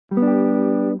Hello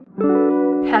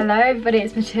everybody,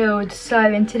 it's Mathilde.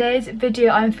 So in today's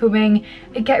video I'm filming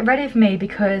a get ready with me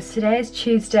because today is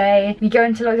Tuesday. We go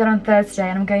into lockdown on Thursday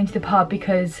and I'm going to the pub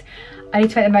because I need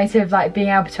to make the most of like being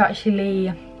able to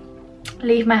actually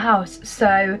leave my house.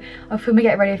 So I'll film a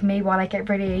get ready with me while I get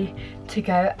ready to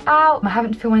go out. I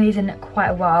haven't filmed one of these in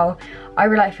quite a while. I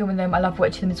really like filming them, I love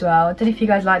watching them as well. I don't know if you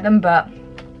guys like them, but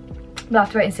we'll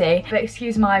have to wait and see. But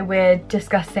excuse my weird,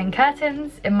 disgusting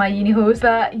curtains in my uni halls.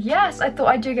 But yes, I thought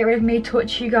I'd do get rid of me, talk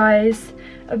to you guys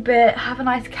a bit, have a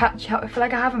nice catch up. I feel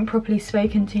like I haven't properly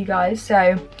spoken to you guys, so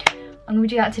I'm gonna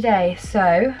do that today.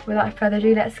 So without further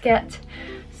ado, let's get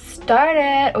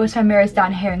started. Also, my mirror's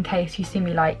down here in case you see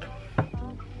me like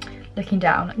looking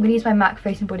down. I'm gonna use my MAC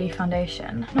Face and Body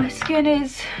foundation. My skin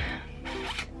is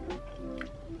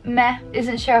meh,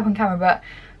 isn't show up on camera, but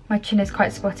my chin is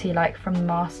quite spotty like from the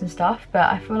mask and stuff, but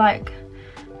I feel like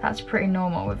that's pretty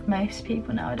normal with most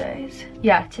people nowadays.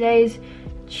 Yeah, today's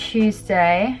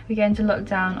Tuesday. We go into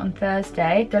lockdown on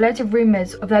Thursday. There are loads of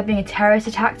rumours of there being a terrorist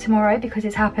attack tomorrow because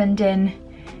it's happened in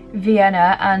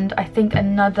Vienna and I think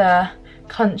another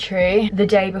country the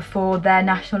day before their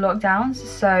national lockdowns.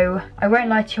 So I won't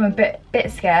lie to you, I'm a bit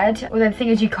scared. Although the thing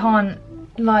is, you can't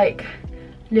like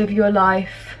live your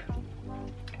life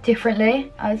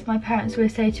differently, as my parents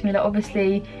always say to me, like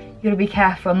obviously you gotta be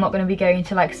careful. I'm not going to be going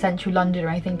to like central London or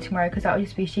anything tomorrow because that would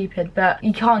just be stupid, but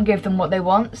you can't give them what they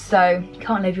want, so you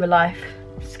can't live your life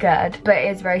scared. But it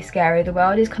is very scary. The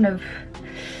world is kind of,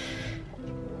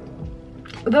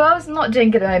 the world's not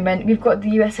doing good at the moment. We've got the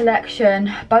US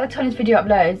election. By the time this video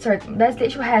uploads, sorry, there's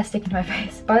literal hair sticking to my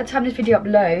face. By the time this video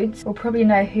uploads, we'll probably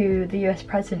know who the US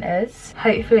president is.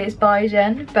 Hopefully it's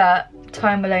Biden, but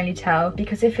time will only tell,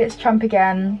 because if it's Trump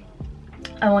again,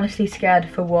 I'm honestly scared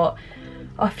for what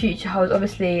our future holds.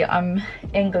 Obviously I'm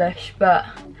English, but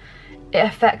it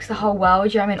affects the whole world,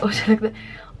 do you know what I mean? Also, like,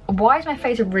 why is my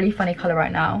face a really funny colour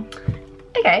right now?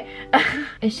 Okay.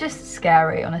 It's just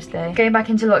scary, honestly. Going back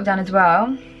into lockdown as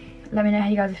well, let me know how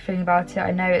you guys are feeling about it.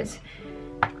 I know it's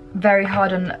very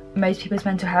hard on most people's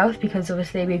mental health because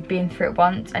obviously we've been through it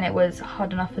once and it was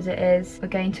hard enough as it is. We're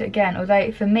going to it again, although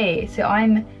for me, so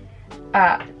I'm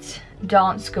at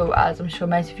dance school, as I'm sure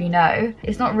most of you know.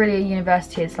 It's not really a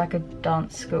university, it's like a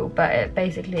dance school, but it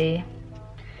basically,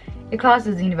 it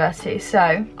classes as a university.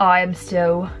 So I am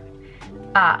still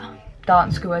at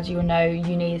dance school. As you all know,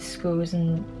 unis, schools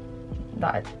and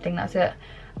that, I think that's it,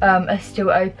 are still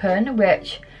open,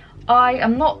 which I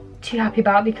am not too happy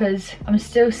about because I'm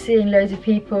still seeing loads of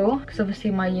people, because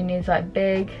obviously my uni is like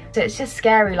big, so it's just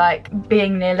scary like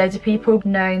being near loads of people,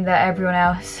 knowing that everyone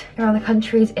else around the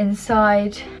country is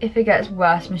inside. If it gets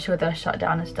worse, I'm sure they'll shut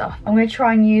down and stuff. I'm gonna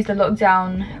try and use the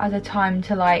lockdown as a time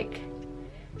to like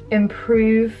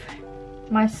improve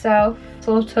myself,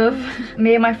 sort of.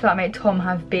 Me and my flatmate Tom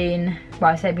have been,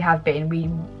 well, I say we have been, we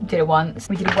did it once.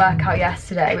 We did a workout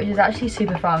yesterday, which is actually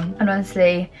super fun, and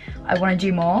honestly I want to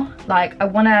do more. Like I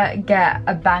want to get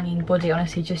a banging body,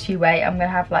 honestly. Just you wait, I'm gonna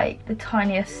have like the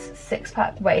tiniest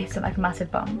six-pack waist and like a massive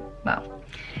bum. Well,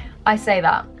 I say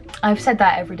that, I've said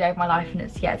that every day of my life and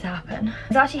it's yet to happen.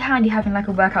 It's actually handy having like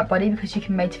a workout buddy because you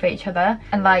can motivate each other,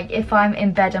 and like if I'm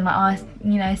in bed I'm like, oh,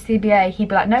 you know, CBA, he'd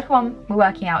be like, no, come on, we're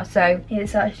working out. So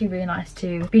it's actually really nice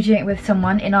to be doing it with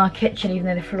someone in our kitchen, even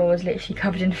though the floor is literally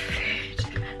covered in food.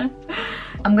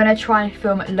 I'm gonna try and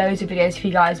film loads of videos for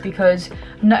you guys because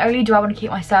not only do I want to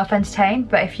keep myself entertained,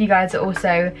 but if you guys are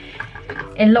also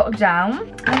in lockdown,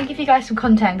 I'm gonna give you guys some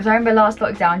content, because I remember last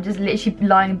lockdown just literally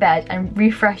lying in bed and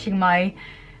refreshing my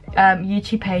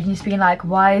YouTube page and just being like,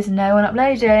 why is no one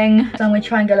uploading? So I'm gonna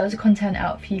try and get lots of content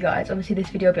out for you guys. Obviously this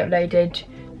video will be uploaded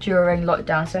during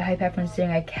lockdown, so I hope everyone's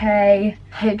doing okay.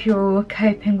 Hope you're all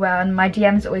coping well, and my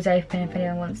DM's always open if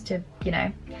anyone wants to, you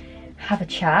know, have a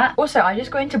chat. Also, I just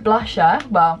got into blusher.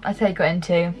 Well, I say got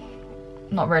into,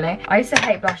 not really. I used to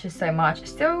hate blushes so much.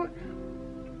 Still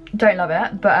don't love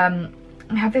it, but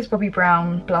I have this Bobbi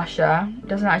Brown blusher. It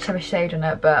doesn't actually have a shade on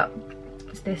it, but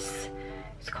it's this,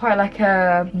 it's quite like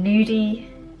a nudie,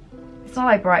 it's not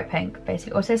like bright pink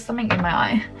basically. Also there's something in my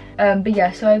eye. But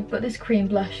yeah, so I've got this cream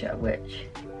blusher which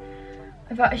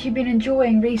I've actually been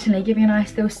enjoying recently, giving a nice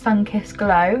little sun-kissed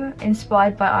glow,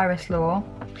 inspired by Iris Law,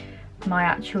 my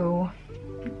actual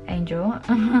angel.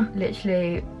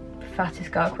 Literally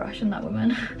fattest girl crush on that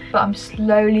woman. But I'm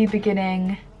slowly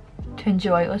beginning to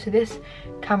enjoy. Also this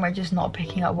camera just not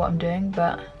picking up what I'm doing,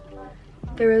 but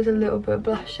there is a little bit of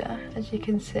blusher, as you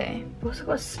can see. I've also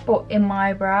got a spot in my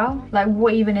eyebrow. Like,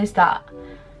 what even is that?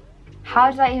 How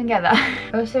did I even get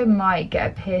that? I also might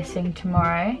get a piercing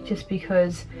tomorrow, just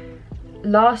because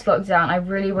last lockdown I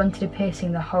really wanted a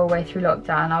piercing the whole way through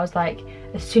lockdown. I was like,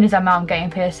 as soon as I'm out, I'm getting a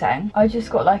piercing. I just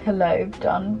got like a lobe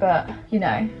done, but you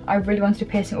know, I really wanted a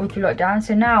piercing all through lockdown.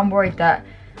 So now I'm worried that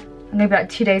I'm gonna be like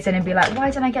 2 days in and be like, why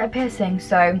didn't I get a piercing?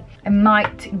 So I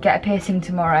might get a piercing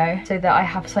tomorrow so that I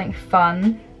have something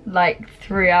fun like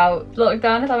throughout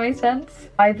lockdown, if that makes sense.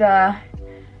 Either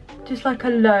just like a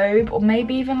lobe or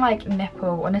maybe even like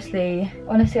nipple. Honestly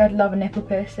I'd love a nipple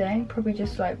piercing, probably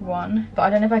just like one, but I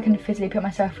don't know if I can physically put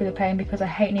myself through the pain because I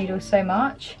hate needles so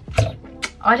much.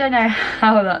 I don't know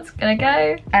how that's gonna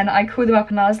go. And I called them up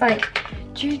and I was like,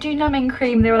 do you do numbing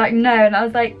cream? They were like, no. And I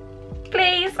was like,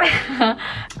 please. I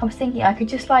was thinking I could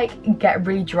just like get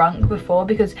really drunk before,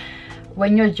 because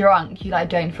when you're drunk you like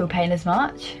don't feel pain as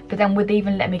much, but then would they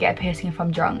even let me get a piercing if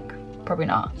I'm drunk? Probably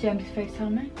not. James is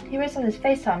FaceTiming me. He always does his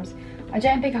FaceTimes. I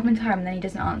don't pick up in time and then he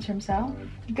doesn't answer himself.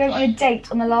 You're going on a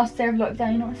date on the last day of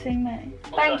lockdown, you're not seeing me.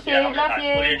 Thank you, love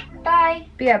you, bye.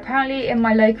 But yeah, apparently in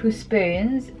my local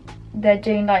Spoons they're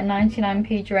doing like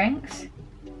 99p drinks.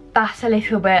 That's a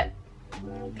little bit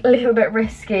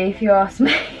risky if you ask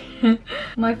me.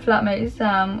 My flatmate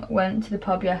Sam went to the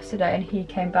pub yesterday and he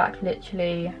came back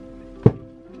literally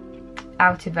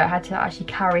out of it. I had to actually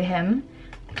carry him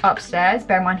upstairs.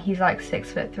 Bear in mind he's like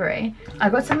 6'3". I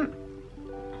got some,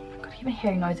 God, I've been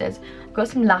hearing noises. I've got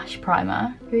some lash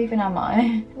primer. Who even am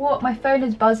I? What? My phone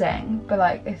is buzzing, but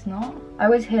like it's not. I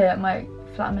always hear my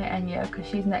flatmate Enya, because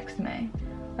she's next to me.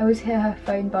 I always hear her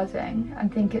phone buzzing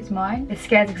and think it's mine. It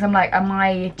scares me because I'm like, am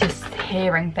I just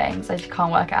hearing things? I just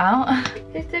can't work it out.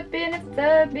 Just being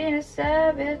a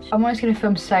savage. I'm just gonna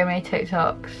film so many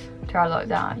TikToks throughout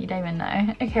lockdown, you don't even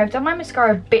know. Okay, I've done my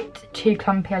mascara a bit too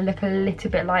clumpy. I look a little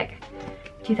bit like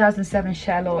 2007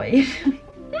 Cher Lloyd.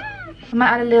 I might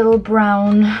add a little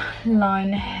brown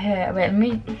line here.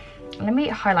 Wait, let me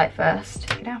highlight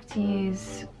first. I'm gonna have to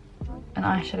use an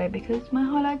eyeshadow because my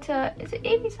highlighter is at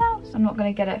Evie's house. I'm not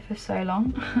gonna get it for so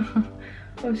long.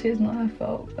 Obviously it's not her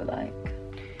fault, but like,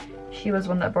 she was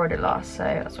the one that borrowed it last, so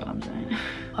that's what I'm doing.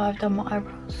 I've done my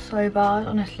eyebrows so bad,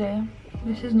 honestly.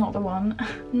 This is not the one.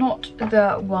 Not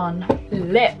the one.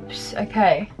 Lips,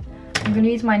 okay. I'm gonna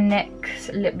use my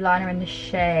NYX lip liner in the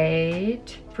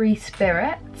shade Free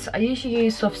Spirits. I usually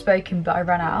use Soft Spoken, but I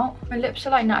ran out. My lips are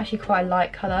like naturally quite a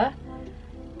light colour,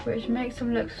 which makes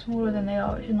them look smaller than they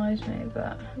are, which annoys me,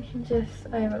 but we can just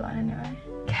overline anyway.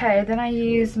 Okay, then I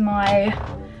use my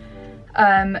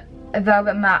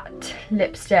Velvet Matte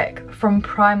lipstick from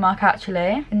Primark,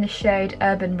 actually, in the shade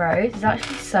Urban Rose. It's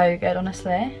actually so good,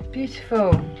 honestly.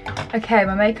 Beautiful. Okay,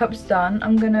 my makeup's done.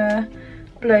 I'm gonna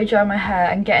blow dry my hair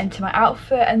and get into my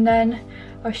outfit, and then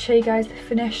I'll show you guys the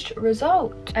finished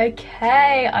result.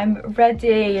 Okay, I'm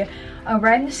ready. I'm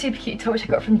wearing the super cute top which I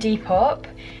got from Depop.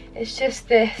 It's just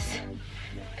this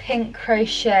pink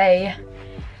crochet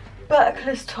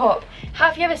buttercless top.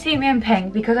 Have you ever seen me in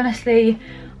pink? Because honestly,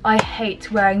 I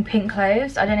hate wearing pink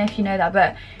clothes. I don't know if you know that,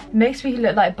 but it makes me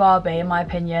look like Barbie in my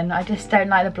opinion. I just don't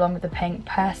like the blonde with the pink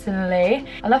personally.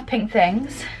 I love pink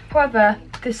things. However,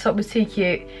 this top was too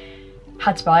cute.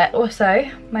 Had to buy it. Also,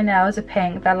 my nails are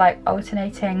pink. They're like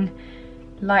alternating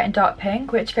light and dark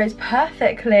pink, which goes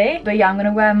perfectly. But yeah, I'm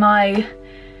gonna wear my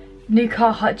new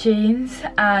Carhartt jeans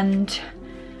and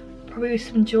probably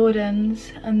some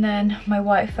Jordans and then my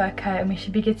white fur coat, and we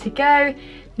should be good to go.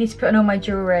 Need to put on all my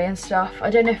jewellery and stuff. I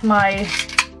don't know if my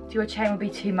dual chain will be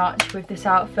too much with this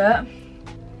outfit.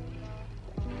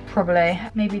 Probably.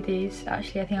 Maybe these.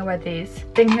 Actually, I think I'll wear these. I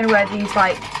think I'm going to wear these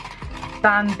like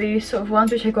bamboo sort of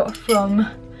ones, which I got from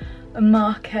a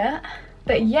market.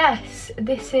 But yes,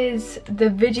 this is the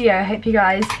video. I hope you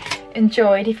guys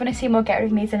enjoyed. If you want to see more get rid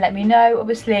of me, then let me know.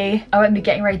 Obviously I won't be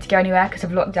getting ready to go anywhere because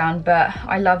of lockdown, but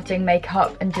I love doing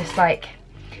makeup and just like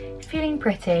feeling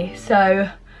pretty, so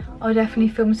I'll definitely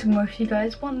film some more if you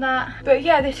guys want that. But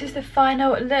yeah, this is the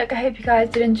final look. I hope you guys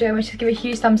did enjoy. Just give a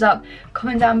huge thumbs up,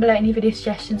 comment down below any video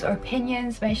suggestions or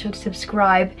opinions, make sure to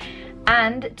subscribe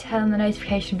and turn on the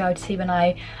notification bell to see when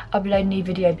I upload a new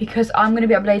video, because I'm going to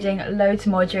be uploading loads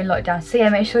more during lockdown. So yeah,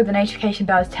 make sure the notification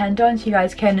bell is turned on so you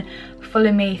guys can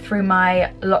follow me through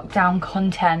my lockdown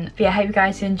content. But yeah, I hope you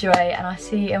guys enjoy and I'll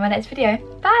see you in my next video.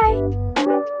 Bye!